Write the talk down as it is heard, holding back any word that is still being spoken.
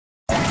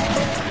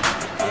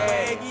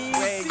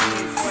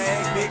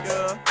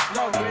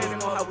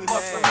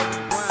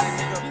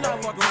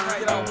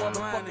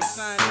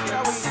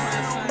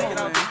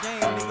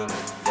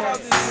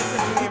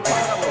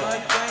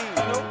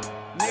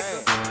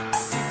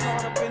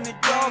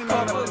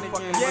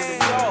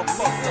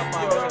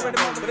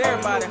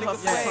everybody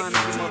hustling, trying to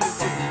get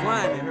motherfuckers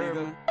grinding,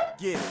 nigga.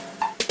 Get it.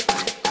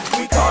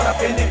 We caught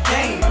up in the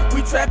game.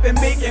 We trapping,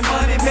 making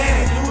money, man,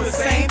 and do the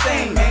same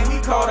thing, man. We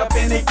caught up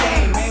in the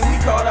game, man. We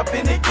caught up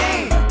in the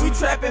game. We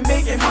trapping,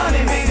 making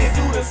money, man, and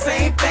do the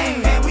same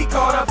thing, man. We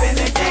caught up in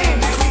the game,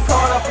 man. We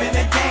caught up in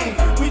the game.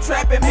 We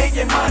trapping,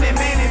 making money,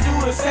 man, and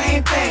do the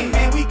same thing,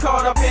 man. We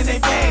caught up in the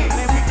game,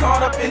 man. We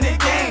caught up in the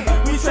game.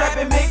 We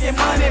trapping, making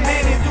money,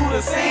 man, and do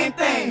the same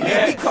thing,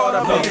 man. We caught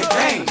up in the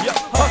game.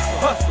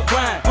 Hustle,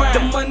 grind. The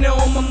money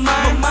on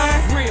my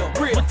mind, real,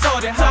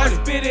 retarded, how I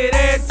spit it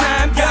every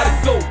time. Gotta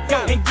go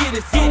and get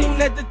it. Soon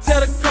at the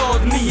tell the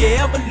cause me. You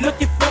ever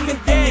looking for me,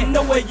 then you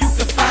know where you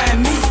can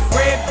find me.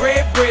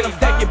 Bread, I'm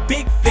stacking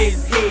big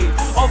face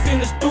heads. Off in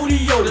the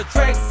studio, the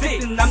track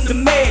sick, and I'm the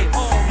man.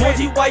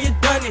 MON-G, why you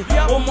done it?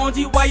 Oh,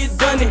 MON-G, why you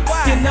done it?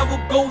 You never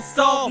go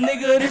soft,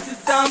 nigga, this is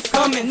how I'm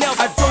coming.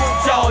 I told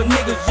y'all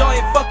niggas, y'all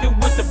ain't fucking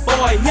with the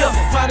boy here.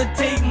 Try to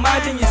take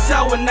mine in your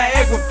shower,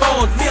 Niagara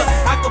Falls here.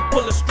 I could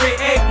pull a straight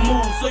egg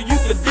move, so you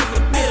could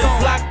disappear. The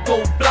block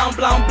go blam,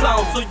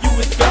 so you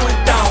is going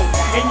down.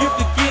 And you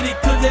could get it,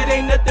 cause it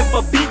ain't nothing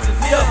but beaches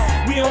here.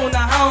 We on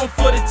the hound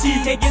for the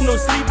cheese, can't get no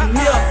sleep in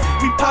here.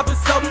 We poppin'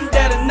 something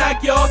that'll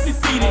knock you off your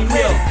feet in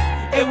here.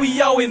 And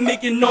we always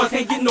making noise,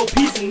 can't get no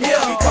peace in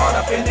here. We caught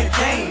up in the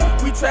game.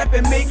 We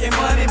trapping, making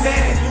money,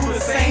 man, and do the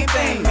same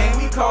thing, man.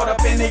 We caught up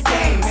in the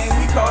game, man.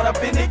 We caught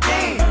up in the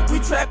game. We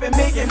trapping,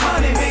 making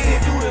money, man,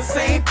 and do the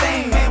same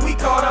thing, man. We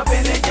caught up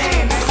in the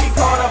game, man. We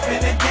caught up in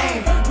the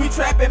game. We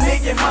trapping,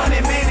 making money,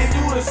 man, and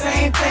do the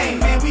same thing,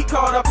 man. We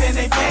caught up in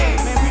the game,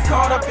 man. We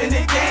caught up in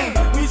the game.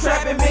 We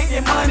trapping,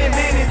 making money,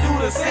 man, and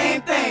do the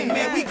same thing,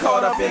 man. We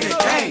caught up in the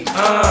game.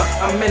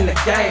 I'm in the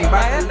game,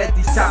 bout to let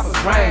these choppers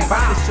rain.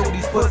 Bout to show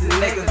these pussy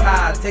niggas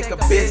how I take a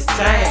bitch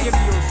chain.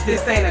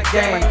 This ain't a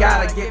game,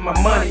 gotta get my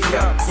money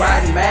up.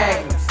 Riding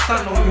magnums,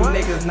 stun on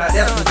you niggas, now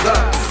that's what's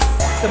up.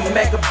 The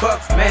mega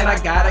bucks, man, I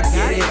gotta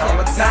get it all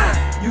the time.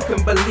 You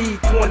can believe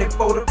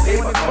 24 the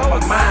paper on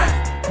my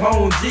mind.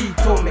 MON-G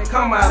told me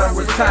come out of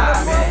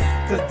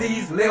retirement, cause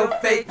these little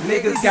fake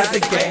niggas got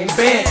the game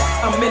bent.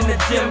 I'm in the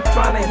gym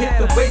trying to hit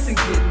the weights and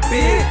getting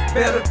big.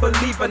 Better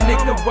believe a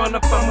nigga run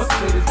up, I'ma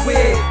split his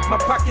wig. My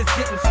pocket's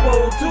getting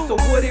swole too, so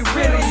what it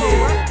really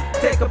is.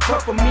 Take a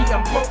puff of me,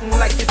 I'm poking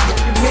like it's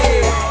smoking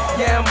mid.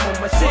 Yeah, I'm on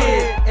my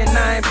shit, and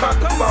I ain't about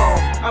to fall.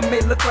 I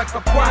may look like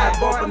a quiet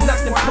ball, but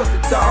nothing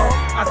pussy dog.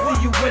 I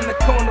see you in the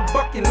corner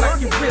bucking like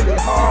you really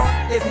hard.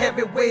 It's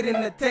heavyweight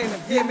entertainment,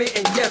 hear me,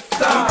 and yes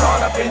sir. We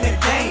caught up in the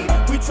game.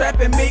 We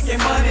trapping, making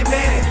money,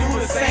 man, and do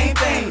the same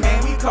thing, man.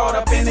 We caught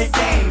up in the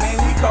game, man.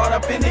 We caught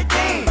up in the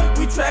game.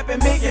 We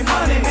trapping, making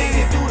money, man,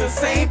 and do the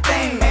same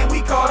thing, man. We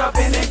caught up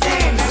in the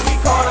game, man. We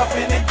caught up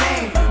in the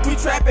game. We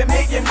trapping,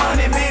 making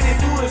money, man, and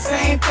do the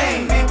same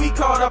thing, man. We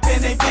caught up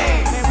in the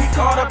game, man. We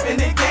caught up in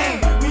the game.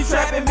 We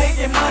trapping,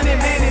 making money,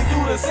 man, and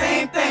do the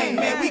same thing,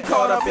 man. We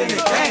caught up in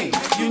the game.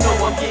 You know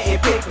I'm getting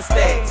paper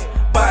stacks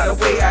by the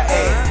way I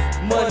act.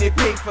 Money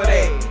pay for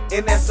that,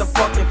 and that's a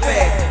fucking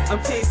fact. I'm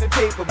chasing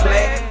paper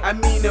black, I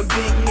mean them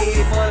big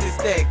head money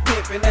stack.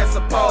 Pimpin', that's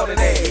a part of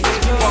that.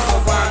 You walk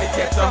around and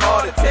catch a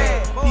heart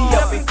attack. He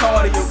up in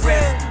cardio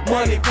arrest,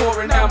 money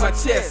pouring out my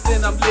chest,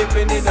 and I'm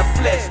living in the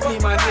flesh. Me,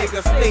 my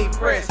nigga, stay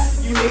fresh.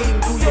 You ain't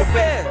do your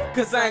best,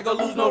 cause I ain't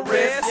gon' lose no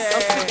rest.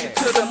 I'm sticking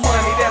to the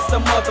money, that's the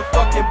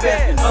motherfucking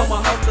best. I'm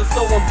a hustler,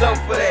 so I'm done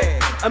for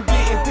that. I'm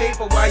getting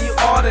paper while you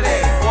order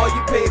that, or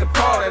you pay the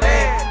part of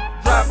that.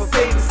 Drop a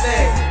paper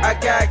stack, I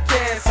got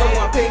cash, so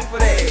I pay for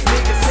that.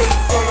 Niggas hate,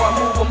 so I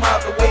move them out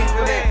the way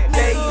for that.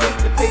 Yeah, he hate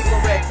the paper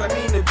racks, I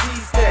mean the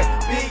G-stack.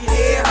 Big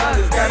head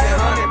hunters got me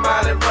 100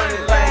 miles and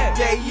running like,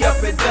 yeah, he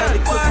up and done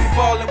it, cause we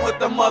ballin' with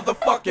the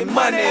motherfucking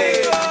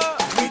money.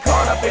 We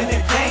caught up in the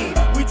game,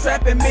 we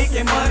trapping,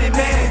 making money,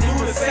 man, and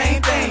do the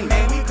same thing,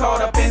 man. We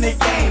caught up in the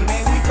game,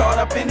 man, we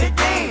caught up in the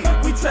game.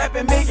 We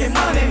trapping, making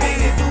money, man,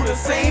 and do the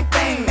same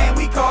thing, man.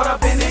 We caught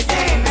up in the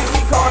game, man,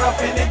 we caught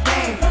up in the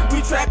game. We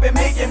trapping,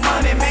 making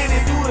money, man,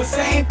 and do the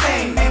same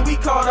thing, man. We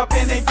caught up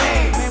in the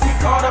game, man. We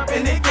caught up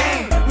in the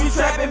game. We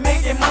trapping,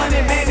 making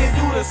money, man, and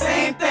do the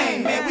same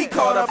thing, man. We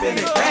caught up in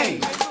the game.